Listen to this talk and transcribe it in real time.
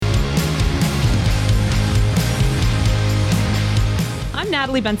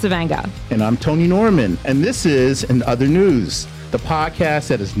Natalie Bencavanga. And I'm Tony Norman. And this is In Other News, the podcast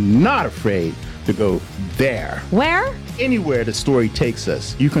that is not afraid to go there. Where? Anywhere the story takes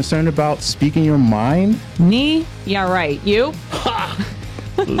us. You concerned about speaking your mind? Me? Yeah, right. You? Ha!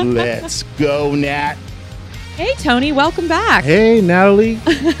 Let's go, Nat. Hey, Tony. Welcome back. Hey, Natalie.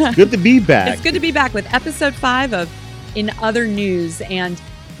 Good to be back. It's good to be back with episode 5 of In Other News. And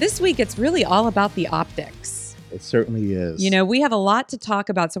this week, it's really all about the optics. It certainly is. You know, we have a lot to talk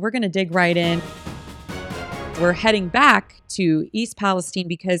about, so we're going to dig right in. We're heading back to East Palestine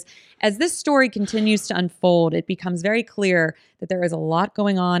because as this story continues to unfold, it becomes very clear that there is a lot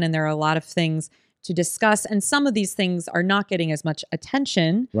going on and there are a lot of things to discuss. And some of these things are not getting as much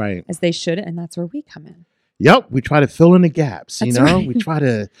attention as they should. And that's where we come in. Yep. We try to fill in the gaps. That's you know, right. We try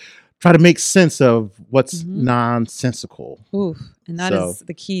to make sense of what's nonsensical. Ooh, and that is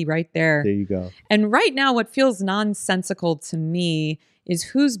the key right there. There you go. And right now, what feels nonsensical to me is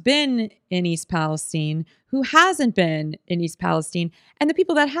who's been in East Palestine, who hasn't been in East Palestine, and the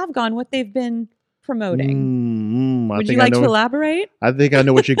people that have gone, what they've been promoting. Would you like to elaborate? I think I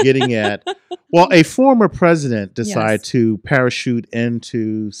know what you're getting at. Well, a former president decided to parachute in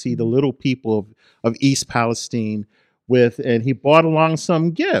to see the little people of East Palestine and he brought along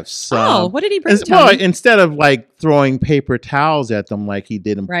some gifts. What did he bring? Well, instead of like throwing paper towels at them like he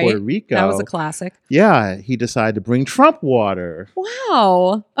did in Puerto Rico. That was a classic. Yeah, he decided to bring Trump water.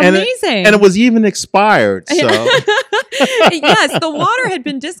 Wow, amazing. And it was even expired. So yes, the water had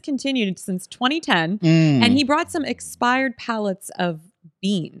been discontinued since 2010. And he brought some expired pallets of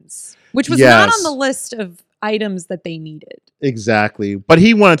beans, which was not on the list of items that they needed. Exactly. But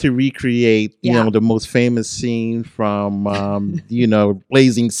he wanted to recreate, you know, the most famous scene from,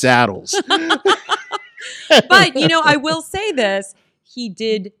 Blazing Saddles. But, I will say this. He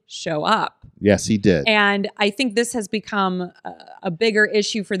did show up. Yes, he did. And I think this has become a bigger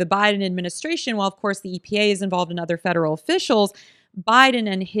issue for the Biden administration. While, of course, the EPA is involved in other federal officials,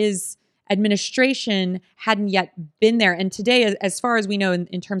 Biden and his administration hadn't yet been there. And today, as far as we know,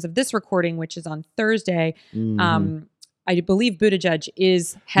 in terms of this recording, which is on Thursday, I believe Buttigieg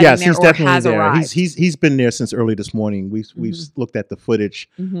is heading there or has arrived. He's been there since early this morning. We've looked at the footage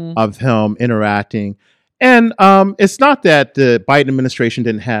of him interacting. And it's not that the Biden administration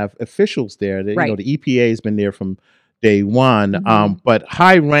didn't have officials there. The EPA has been there from day one. But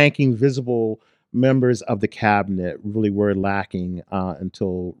high-ranking, visible members of the cabinet really were lacking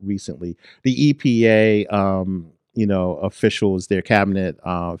until recently. The EPA, officials, their cabinet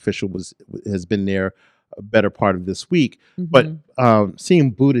official has been there a better part of this week. But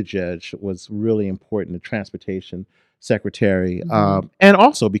seeing Buttigieg was really important, the transportation secretary. And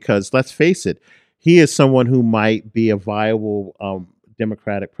also because, let's face it, he is someone who might be a viable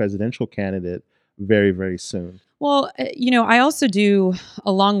Democratic presidential candidate very, very soon. Well, I also do,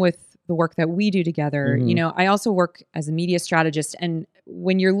 along with the work that we do together, I also work as a media strategist. And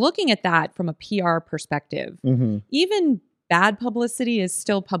when you're looking at that from a PR perspective, even bad publicity is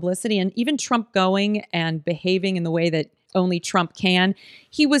still publicity. And even Trump going and behaving in the way that only Trump can,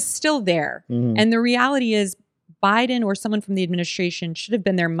 he was still there. And the reality is Biden or someone from the administration should have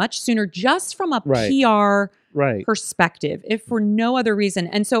been there much sooner, just from a PR perspective, if for no other reason.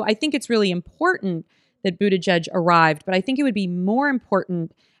 And so I think it's really important that Buttigieg arrived, but I think it would be more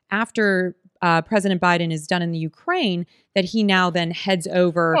important after President Biden is done in the Ukraine, that he now then heads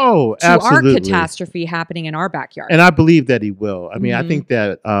over to our catastrophe happening in our backyard. And I believe that he will. I mean, I think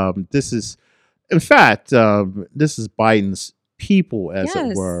that this is Biden's people, as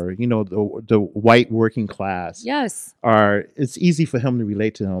it were. The white working class. Yes. It's easy for him to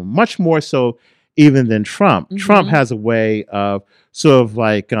relate to him, much more so even than Trump. Trump has a way of sort of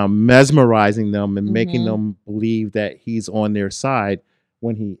like mesmerizing them and making them believe that he's on their side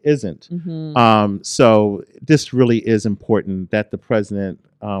when he isn't. So this really is important that the president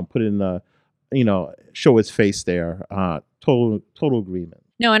put in the, show his face there. Total agreement.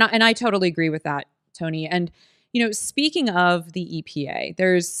 No, and I totally agree with that, Tony. And, speaking of the EPA,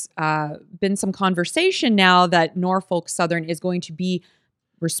 there's been some conversation now that Norfolk Southern is going to be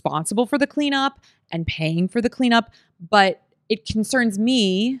responsible for the cleanup and paying for the cleanup. But it concerns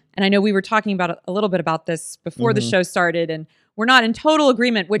me, and I know we were talking about a little bit about this before the show started, and we're not in total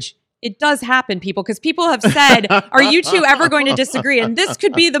agreement, which it does happen, people, because people have said, are you two ever going to disagree? And this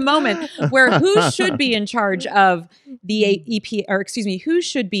could be the moment where who should be in charge of the who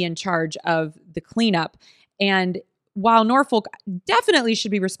should be in charge of the cleanup? And while Norfolk definitely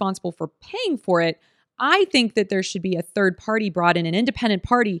should be responsible for paying for it, I think that there should be a third party brought in, an independent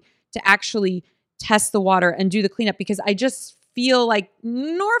party, to actually test the water and do the cleanup, because I just feel like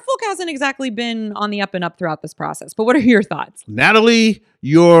Norfolk hasn't exactly been on the up and up throughout this process. But what are your thoughts? Natalie,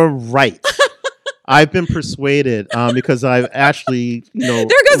 you're right. I've been persuaded because I've actually, there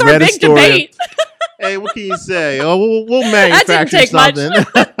goes our big debate. Hey, what can you say? Oh, we'll manufacture something.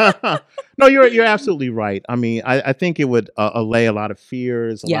 No, you're absolutely right. I mean, I think it would allay a lot of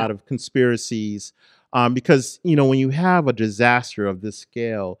fears, a lot of conspiracies, because when you have a disaster of this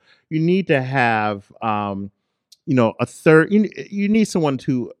scale, you need to have a third. You need someone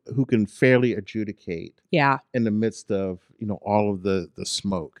who can fairly adjudicate. Yeah. In the midst of all of the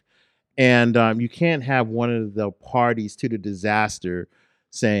smoke, and you can't have one of the parties to the disaster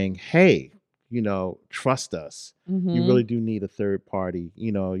saying, "Hey, trust us." Mm-hmm. You really do need a third party.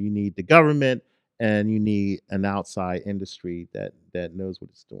 You need the government and you need an outside industry that knows what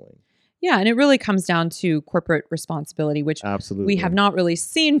it's doing. Yeah, and it really comes down to corporate responsibility, which absolutely we have not really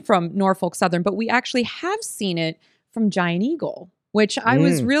seen from Norfolk Southern, but we actually have seen it from Giant Eagle, which I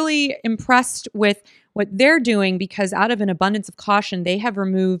was really impressed with what they're doing, because out of an abundance of caution, they have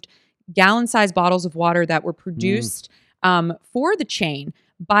removed gallon-sized bottles of water that were produced for the chain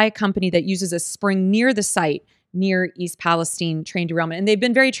by a company that uses a spring near the site, near East Palestine train derailment. And they've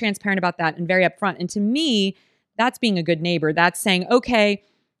been very transparent about that and very upfront. And to me, that's being a good neighbor. That's saying, okay,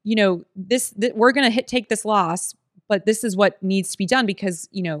 we're going to take this loss, but this is what needs to be done because,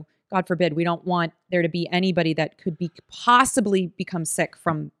 God forbid, we don't want there to be anybody that could possibly become sick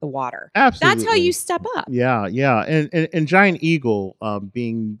from the water. Absolutely. That's how you step up. Yeah. And Giant Eagle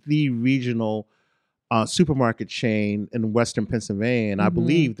being the regional supermarket chain in Western Pennsylvania, and I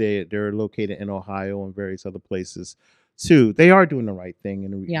believe they're located in Ohio and various other places too. They are doing the right thing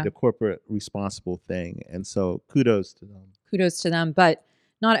and the corporate responsible thing. And so kudos to them. Kudos to them. But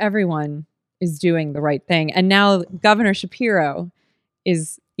not everyone is doing the right thing. And now Governor Shapiro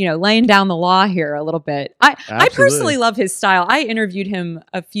is laying down the law here a little bit. I personally love his style. I interviewed him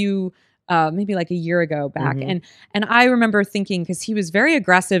a few maybe like a year ago back. And I remember thinking, because he was very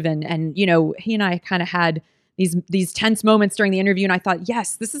aggressive and he and I kind of had these tense moments during the interview. And I thought,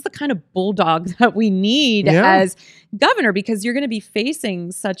 yes, this is the kind of bulldog that we need as governor, because you're going to be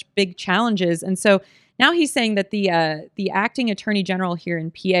facing such big challenges. And so now he's saying that the acting attorney general here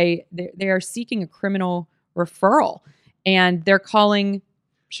in PA, they are seeking a criminal referral, and they're calling,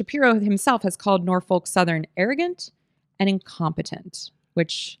 Shapiro himself has called Norfolk Southern arrogant and incompetent,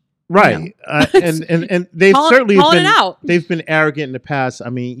 which right. And they've certainly they've been arrogant in the past. I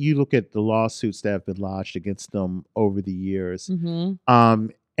mean, you look at the lawsuits that have been lodged against them over the years. And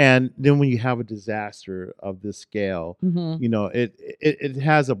then when you have a disaster of this scale, it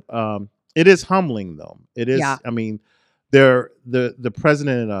has it is humbling them. It is. I mean, they're the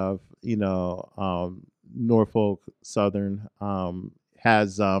president of Norfolk Southern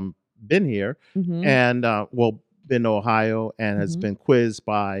has been here and been to Ohio and has been quizzed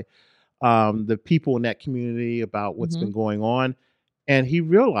by the people in that community about what's been going on, and he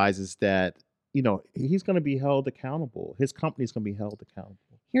realizes that he's going to be held accountable. His company's going to be held accountable.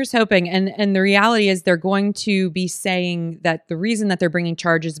 Here's hoping. And the reality is they're going to be saying that the reason that they're bringing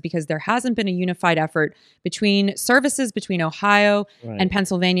charges is because there hasn't been a unified effort between services between Ohio and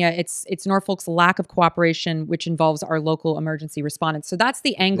Pennsylvania. It's Norfolk's lack of cooperation, which involves our local emergency respondents. So that's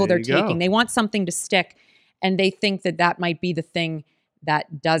the angle they're taking. They want something to stick, and they think that might be the thing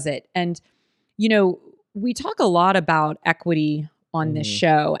that does it. And, we talk a lot about equity on this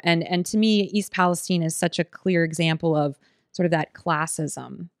show. And to me, East Palestine is such a clear example of sort of that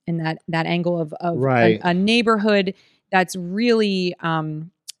classism and that angle of a neighborhood that's really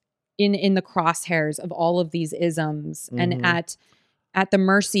in the crosshairs of all of these isms and at the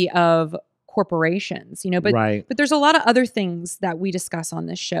mercy of corporations, but there's a lot of other things that we discuss on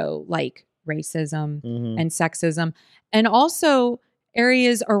this show, like racism and sexism, and also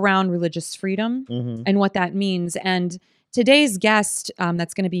areas around religious freedom and what that means. And today's guest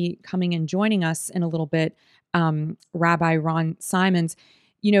that's going to be coming and joining us in a little bit, Rabbi Ron Simons,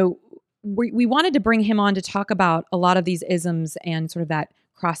 we wanted to bring him on to talk about a lot of these isms and sort of that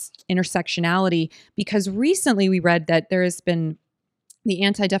cross intersectionality, because recently we read that there has been the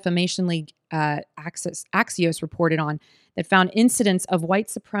Anti-Defamation League Axios reported on that found incidents of white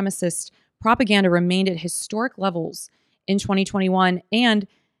supremacist propaganda remained at historic levels in 2021. And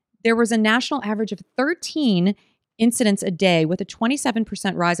there was a national average of 13 incidents a day, with a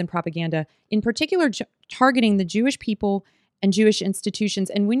 27% rise in propaganda, in particular targeting the Jewish people and Jewish institutions.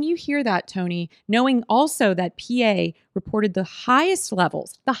 And when you hear that, Tony, knowing also that PA reported the highest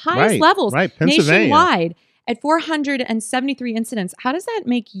levels nationwide At 473 incidents, how does that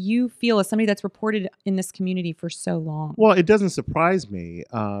make you feel as somebody that's reported in this community for so long? Well, it doesn't surprise me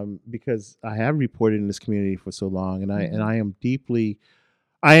because I have reported in this community for so long, and I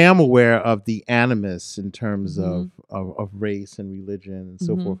am aware of the animus in terms of race and religion and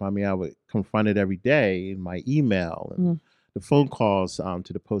so forth. I mean, I would confront it every day in my email and the phone calls to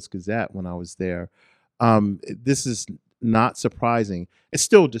the Post-Gazette when I was there. This is not surprising. It's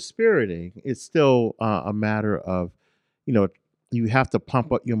still dispiriting. It's still a matter of, you have to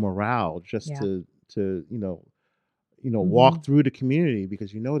pump up your morale just to walk through the community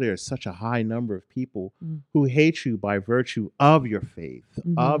because there's such a high number of people who hate you by virtue of your faith,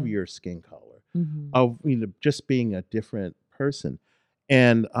 of your skin color, of just being a different person.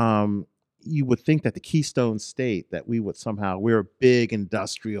 And you would think that the Keystone State, that we're a big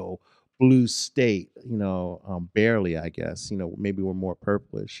industrial blue state, barely, I guess, maybe we're more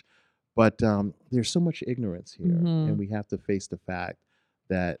purplish, but there's so much ignorance here, and we have to face the fact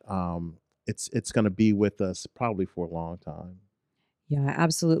that it's going to be with us probably for a long time. Yeah,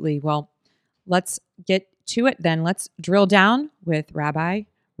 absolutely. Well, let's get to it then. Let's drill down with Rabbi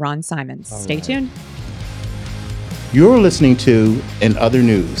Ron Simons. Stay tuned. You're listening to In Other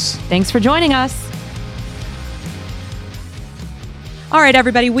News. Thanks for joining us. All right,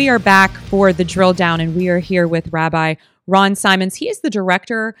 everybody, we are back for the drill down, and we are here with Rabbi Ron Simons. He is the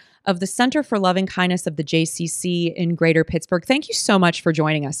director of the Center for Loving Kindness of the JCC in Greater Pittsburgh. Thank you so much for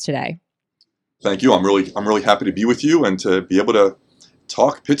joining us today. Thank you. I'm really happy to be with you and to be able to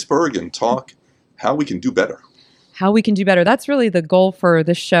talk Pittsburgh and talk how we can do better. How we can do better. That's really the goal for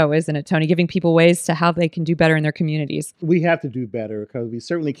this show, isn't it, Tony? Giving people ways to how they can do better in their communities. We have to do better because we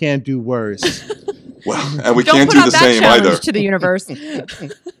certainly can't do worse. Well, and we can't do the same either. To the universe.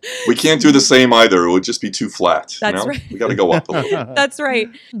 We can't do the same either. It would just be too flat. That's right. We got to go up a little. That's right.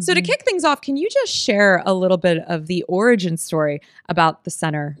 So to kick things off, can you just share a little bit of the origin story about the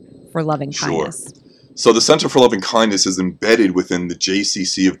Center for Loving Kindness? So the Center for Loving Kindness is embedded within the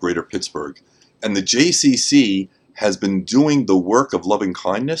JCC of Greater Pittsburgh. And the JCC has been doing the work of loving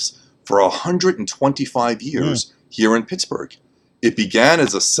kindness for 125 years here in Pittsburgh. It began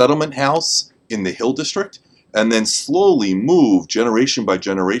as a settlement house in the Hill District and then slowly moved generation by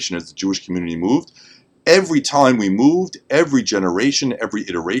generation as the Jewish community moved. Every time we moved, every generation, every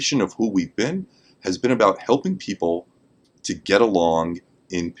iteration of who we've been has been about helping people to get along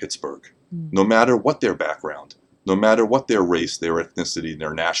in Pittsburgh, no matter what their background, no matter what their race, their ethnicity,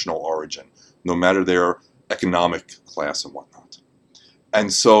 their national origin, no matter their economic class and whatnot.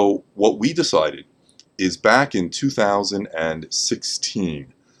 And so what we decided is back in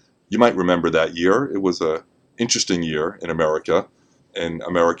 2016, you might remember that year. It was an interesting year in America, in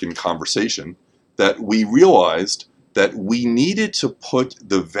American conversation, that we realized that we needed to put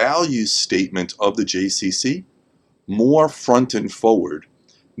the value statement of the JCC more front and forward,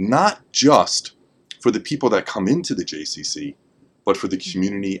 not just for the people that come into the JCC, but for the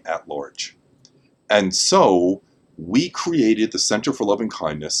community at large. And so we created the Center for Loving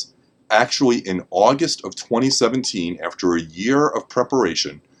Kindness actually in August of 2017, after a year of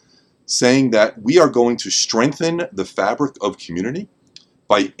preparation, saying that we are going to strengthen the fabric of community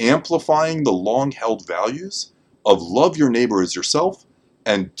by amplifying the long-held values of love your neighbor as yourself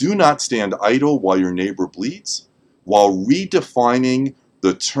and do not stand idle while your neighbor bleeds, while redefining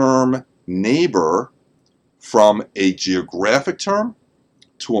the term neighbor from a geographic term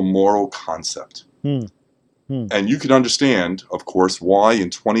to a moral concept. And you can understand, of course, why in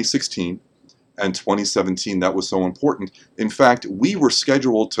 2016 and 2017 that was so important. In fact, we were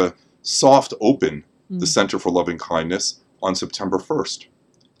scheduled to soft open the Center for Loving Kindness on September 1st.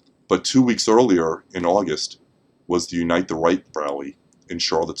 But 2 weeks earlier, in August, was the Unite the Right rally in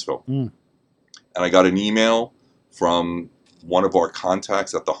Charlottesville. And I got an email from one of our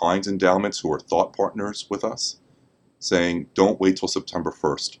contacts at the Heinz Endowments, who are thought partners with us, saying, don't wait till September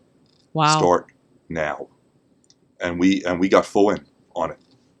 1st. Wow. Start now. And we got full in on it.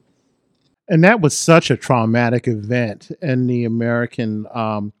 And that was such a traumatic event in the American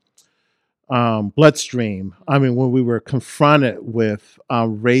bloodstream. I mean, when we were confronted with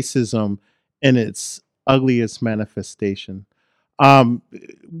racism in its ugliest manifestation,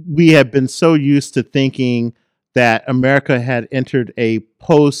 we had been so used to thinking that America had entered a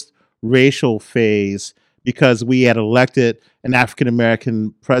post-racial phase because we had elected an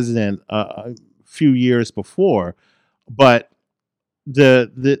African-American president a few years before. But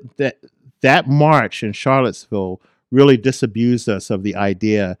that march in Charlottesville really disabused us of the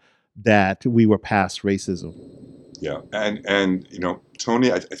idea that we were past racism. Yeah, and you know,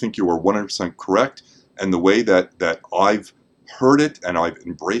 Tony, I think you were 100% correct. And the way that I've heard it and I've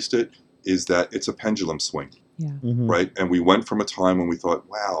embraced it is that it's a pendulum swing, Mm-hmm. right? And we went from a time when we thought,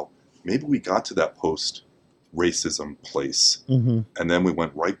 wow, maybe we got to that post-racism place. Mm-hmm. And then we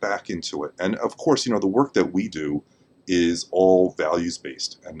went right back into it. And of course, the work that we do is all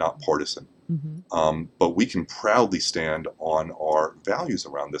values-based and not partisan. Mm-hmm. But we can proudly stand on our values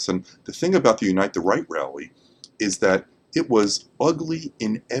around this. And the thing about the Unite the Right rally is that it was ugly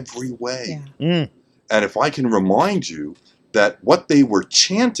in every way. Mm. And if I can remind you that what they were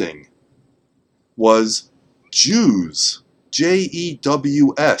chanting was Jews, Jews,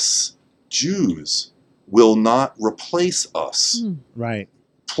 Jews will not replace us. Right.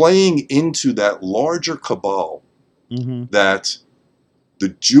 Playing into that larger cabal Mm-hmm. that the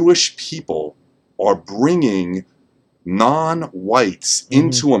Jewish people are bringing non-whites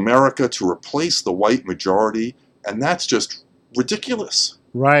into America to replace the white majority, and that's just ridiculous.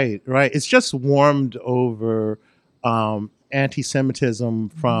 Right. It's just warmed over anti-Semitism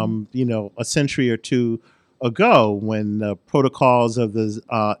from a century or two ago, when the Protocols of the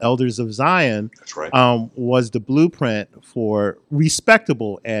Elders of Zion That's right. was the blueprint for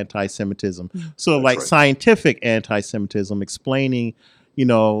respectable anti-Semitism. So That's like right. scientific anti-Semitism, explaining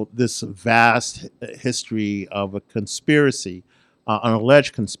this vast history of a conspiracy, an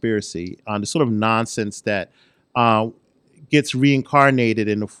alleged conspiracy, the sort of nonsense that gets reincarnated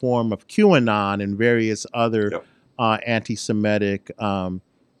in the form of QAnon and various other anti-Semitic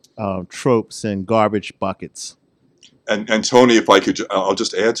tropes and garbage buckets. And Tony, if I could, I'll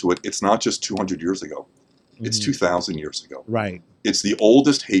just add to it. It's not just 200 years ago. It's 2,000 years ago. Right. It's the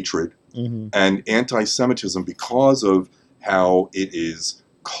oldest hatred and anti-Semitism, because of how it is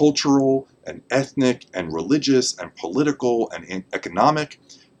cultural and ethnic and religious and political and economic,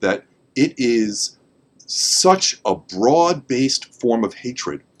 that it is such a broad-based form of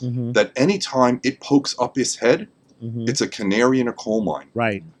hatred that anytime it pokes up its head, it's a canary in a coal mine.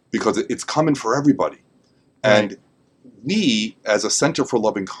 Right. Because it's coming for everybody. And we, as a Center for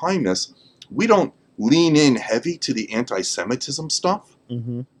Love and Kindness, we don't lean in heavy to the anti-Semitism stuff.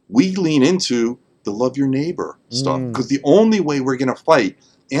 We lean into the love your neighbor stuff. Because the only way we're going to fight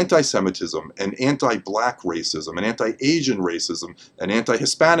anti-Semitism and anti-Black racism and anti-Asian racism and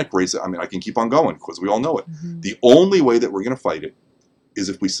anti-Hispanic racism, I mean, I can keep on going because we all know it. The only way that we're going to fight it is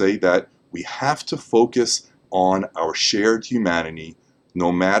if we say that we have to focus on our shared humanity, no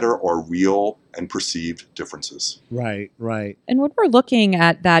matter our real and perceived differences. Right. And when we're looking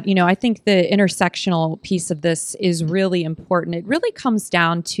at that, I think the intersectional piece of this is really important. It really comes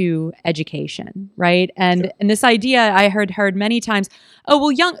down to education, right? And this idea I heard many times, oh,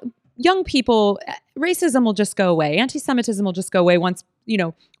 well, young people, racism will just go away. Anti-Semitism will just go away once,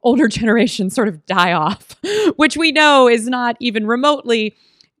 older generations sort of die off, which we know is not even remotely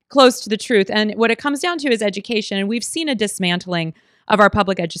close to the truth. And what it comes down to is education. And we've seen a dismantling of our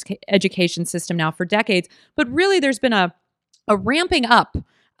public education system now for decades. But really, there's been a ramping up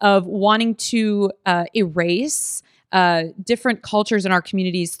of wanting to erase different cultures in our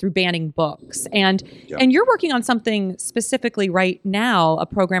communities through banning books. And you're working on something specifically right now, a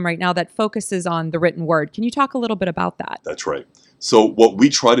program right now that focuses on the written word. Can you talk a little bit about that? That's right. So what we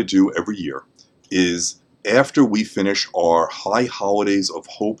try to do every year is, after we finish our High Holidays of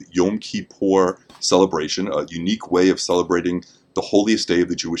Hope Yom Kippur celebration, a unique way of celebrating the holiest day of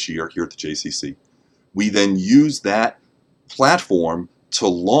the Jewish year here at the JCC, we then use that platform to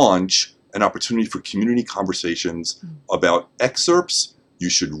launch an opportunity for community conversations about excerpts you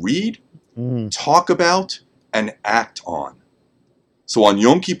should read, talk about, and act on. So on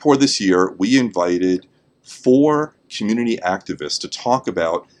Yom Kippur this year, we invited 4 community activists to talk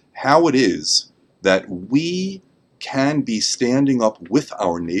about how it is that we can be standing up with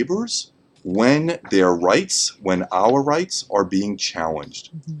our neighbors when our rights are being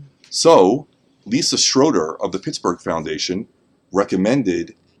challenged. So Lisa Schroeder of the Pittsburgh Foundation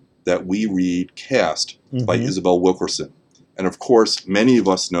recommended that we read Caste by Isabel Wilkerson. And of course, many of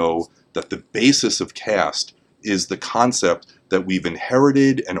us know that the basis of caste is the concept that we've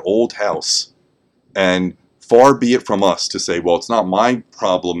inherited an old house, and far be it from us to say, well, it's not my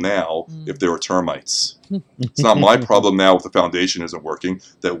problem now if there are termites. It's not my problem now if the foundation isn't working.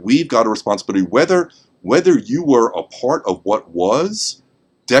 That we've got a responsibility, whether you were a part of what was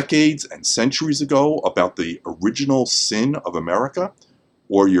decades and centuries ago about the original sin of America,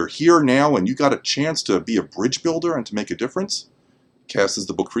 or you're here now and you got a chance to be a bridge builder and to make a difference, Caste is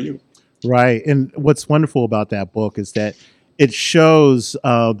the book for you. Right. And what's wonderful about that book is that it shows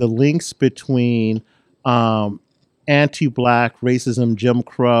the links between anti-Black racism, Jim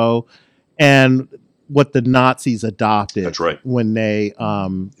Crow, and what the Nazis adopted. That's right. When they,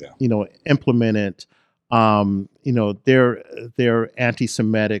 implemented their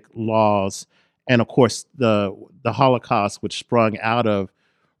anti-Semitic laws, and of course the Holocaust, which sprung out of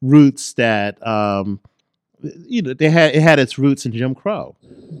roots that it had its roots in Jim Crow.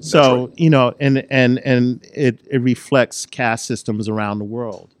 So right. And it reflects caste systems around the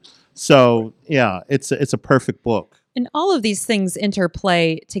world. So yeah, it's a perfect book. And all of these things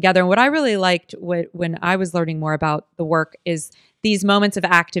interplay together. And what I really liked when I was learning more about the work is these moments of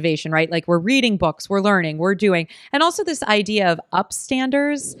activation, right? Like we're reading books, we're learning, we're doing, and also this idea of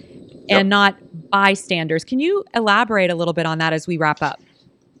upstanders and not bystanders. Can you elaborate a little bit on that as we wrap up?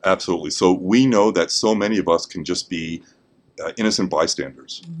 Absolutely. So we know that so many of us can just be innocent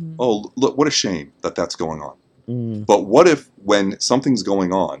bystanders. Mm-hmm. Oh, look, what a shame that that's going on. Mm. But what if when something's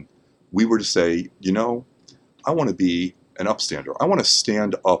going on, we were to say, I want to be an upstander. I want to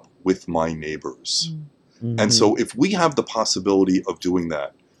stand up with my neighbors. Mm-hmm. And so if we have the possibility of doing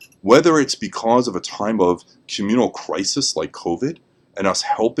that, whether it's because of a time of communal crisis like COVID and us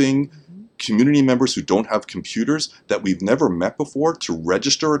helping community members who don't have computers that we've never met before to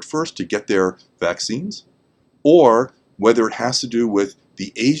register at first to get their vaccines, or whether it has to do with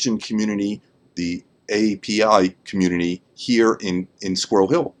the Asian community, the API community here in Squirrel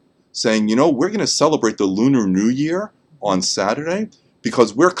Hill, saying, we're going to celebrate the Lunar New Year on Saturday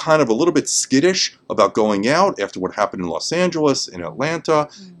because we're kind of a little bit skittish about going out after what happened in Los Angeles, in Atlanta.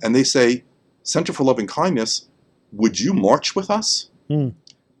 And they say, Center for Loving Kindness, would you march with us?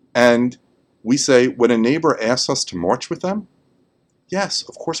 And we say, when a neighbor asks us to march with them, yes,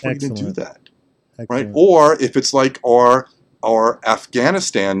 of course we're going to do that. Right? Or if it's like our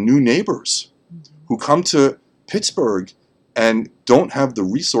Afghanistan new neighbors who come to Pittsburgh and don't have the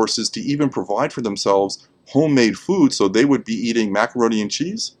resources to even provide for themselves homemade food, so they would be eating macaroni and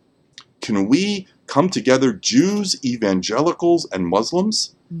cheese. Can we come together, Jews, evangelicals, and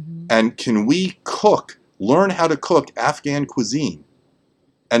Muslims, and can we learn how to cook Afghan cuisine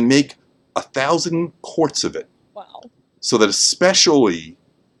and make 1,000 quarts of it? Wow. So that especially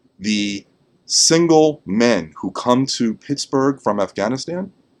the single men who come to Pittsburgh from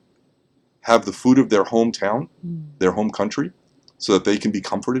Afghanistan have the food of their hometown, their home country, so that they can be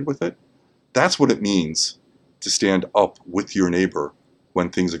comforted with it. That's what it means to stand up with your neighbor when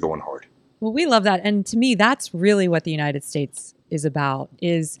things are going hard. Well, we love that. And to me, that's really what the United States is about,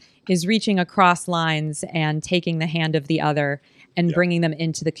 is reaching across lines and taking the hand of the other and bringing them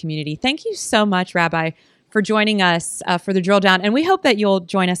into the community. Thank you so much, Rabbi, for joining us for the Drill Down. And we hope that you'll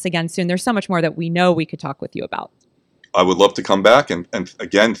join us again soon. There's so much more that we know we could talk with you about. I would love to come back. And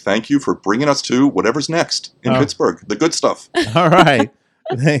again, thank you for bringing us to whatever's next in Pittsburgh, the good stuff. All right.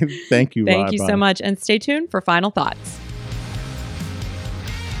 Thank you, Thank you so much. And stay tuned for final thoughts.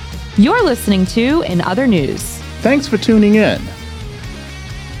 You're listening to In Other News. Thanks for tuning in.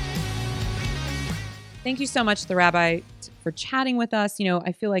 Thank you so much, the Rabbi, for chatting with us.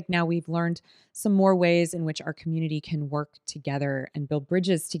 I feel like now we've learned some more ways in which our community can work together and build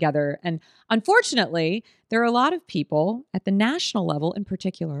bridges together. And unfortunately, there are a lot of people at the national level in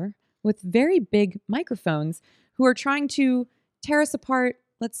particular with very big microphones who are trying to tear us apart,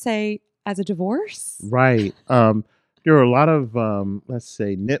 let's say, as a divorce. Right. There are a lot of, let's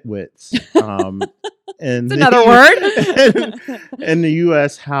say, nitwits. It's another word. in the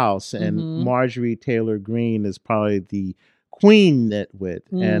U.S. House. And Marjorie Taylor Greene is probably the queen nitwit.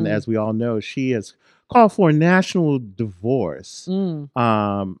 And as we all know, she has called for a national divorce.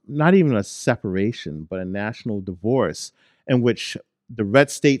 Not even a separation, but a national divorce in which the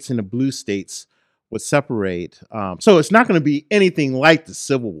red states and the blue states would separate. So it's not going to be anything like the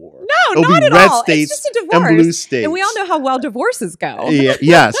Civil War. No, It'll not be at red all. states it's just a divorce. and blue states. And we all know how well divorces go.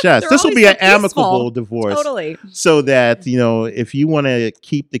 Yes. This will be an amicable divorce. Totally. So that, if you want to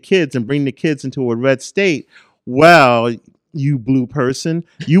keep the kids and bring the kids into a red state, well, you blue person,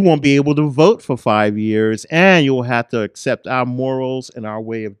 you won't be able to vote for 5 years, and you'll have to accept our morals and our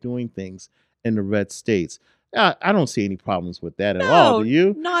way of doing things in the red states. I don't see any problems with that at all. Do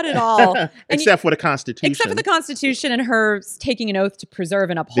you? Not at all. Except for the Constitution. Except for the Constitution and her taking an oath to preserve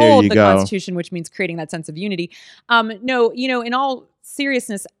and uphold the Constitution, which means creating that sense of unity. No, in all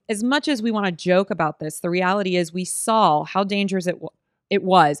seriousness, as much as we want to joke about this, the reality is we saw how dangerous it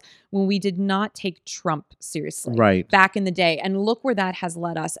was when we did not take Trump seriously back in the day. And look where that has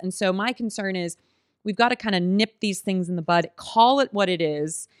led us. And so my concern is we've got to kind of nip these things in the bud, call it what it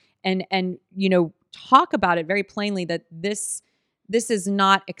is, and talk about it very plainly that this is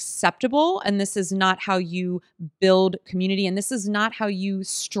not acceptable, and this is not how you build community, and this is not how you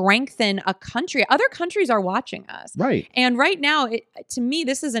strengthen a country. Other countries are watching us. Right. And right now, to me,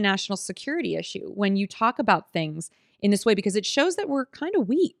 this is a national security issue when you talk about things in this way, because it shows that we're kind of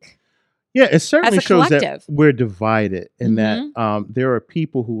weak. Yeah, it certainly shows collective. that we're divided and that there are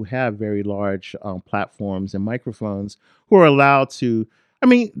people who have very large platforms and microphones who are allowed to. I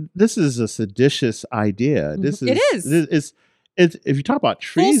mean, this is a seditious idea. This is. It is. It's if you talk about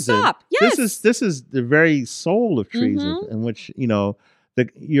treason, full stop. Yes. This is the very soul of treason, in which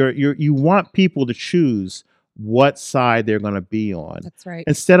you want people to choose what side they're going to be on. That's right.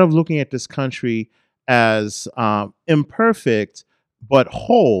 Instead of looking at this country as imperfect but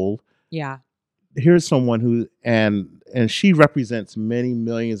whole. Yeah. Here's someone who and she represents many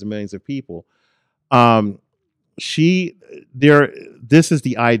millions and millions of people. This is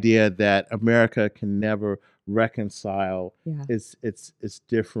the idea that America can never reconcile its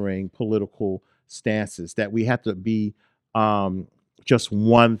differing political stances, that we have to be just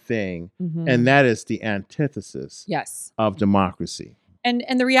one thing, and that is the antithesis of democracy. And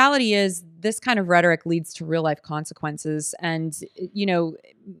the reality is this kind of rhetoric leads to real life consequences. And,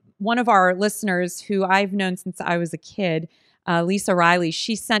 one of our listeners who I've known since I was a kid, Lisa Riley,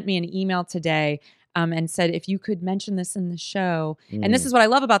 she sent me an email today and said, if you could mention this in the show. And this is what I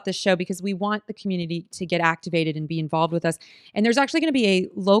love about this show, because we want the community to get activated and be involved with us. And there's actually going to be a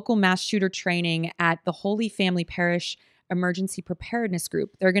local mass shooter training at the Holy Family Parish Emergency Preparedness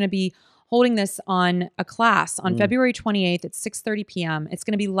Group. They're going to be holding this on a class on February 28th at 6:30 p.m. It's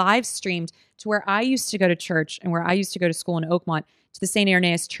going to be live streamed to where I used to go to church and where I used to go to school in Oakmont, to the St.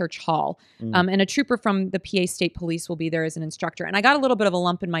 Irenaeus Church Hall. And a trooper from the PA State Police will be there as an instructor. And I got a little bit of a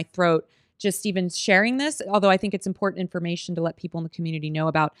lump in my throat just even sharing this, although I think it's important information to let people in the community know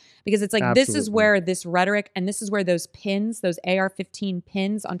about, because it's like, Absolutely. This is where this rhetoric, and this is where those pins, those AR-15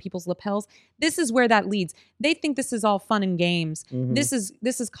 pins on people's lapels, this is where that leads. They think this is all fun and games. This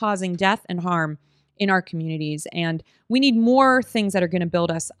is causing death and harm in our communities. And we need more things that are going to build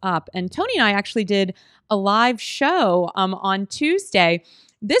us up. And Tony and I actually did a live show on Tuesday,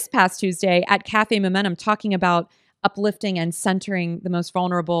 this past Tuesday at Cafe Momentum, talking about uplifting and centering the most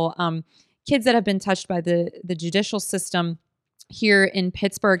vulnerable kids that have been touched by the judicial system here in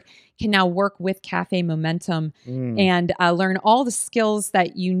Pittsburgh can now work with Cafe Momentum and learn all the skills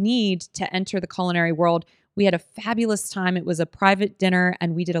that you need to enter the culinary world. We had a fabulous time. It was a private dinner,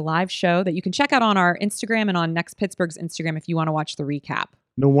 and we did a live show that you can check out on our Instagram and on Next Pittsburgh's Instagram if you want to watch the recap.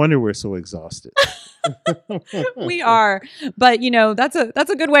 No wonder we're so exhausted. We are. But, that's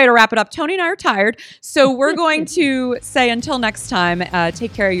a good way to wrap it up. Tony and I are tired. So we're going to say until next time,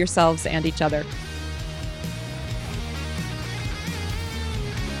 take care of yourselves and each other.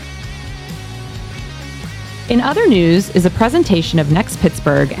 In Other News is a presentation of Next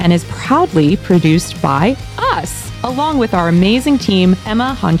Pittsburgh and is proudly produced by us, along with our amazing team,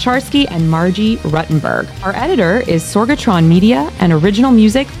 Emma Honcharski and Margie Ruttenberg. Our editor is Sorgatron Media, and original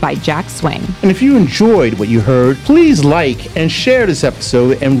music by Jack Swing. And if you enjoyed what you heard, please like and share this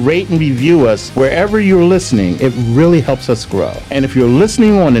episode and rate and review us wherever you're listening. It really helps us grow. And if you're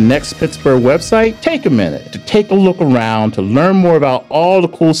listening on the Next Pittsburgh website, take a minute to take a look around to learn more about all the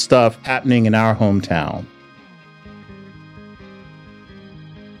cool stuff happening in our hometown.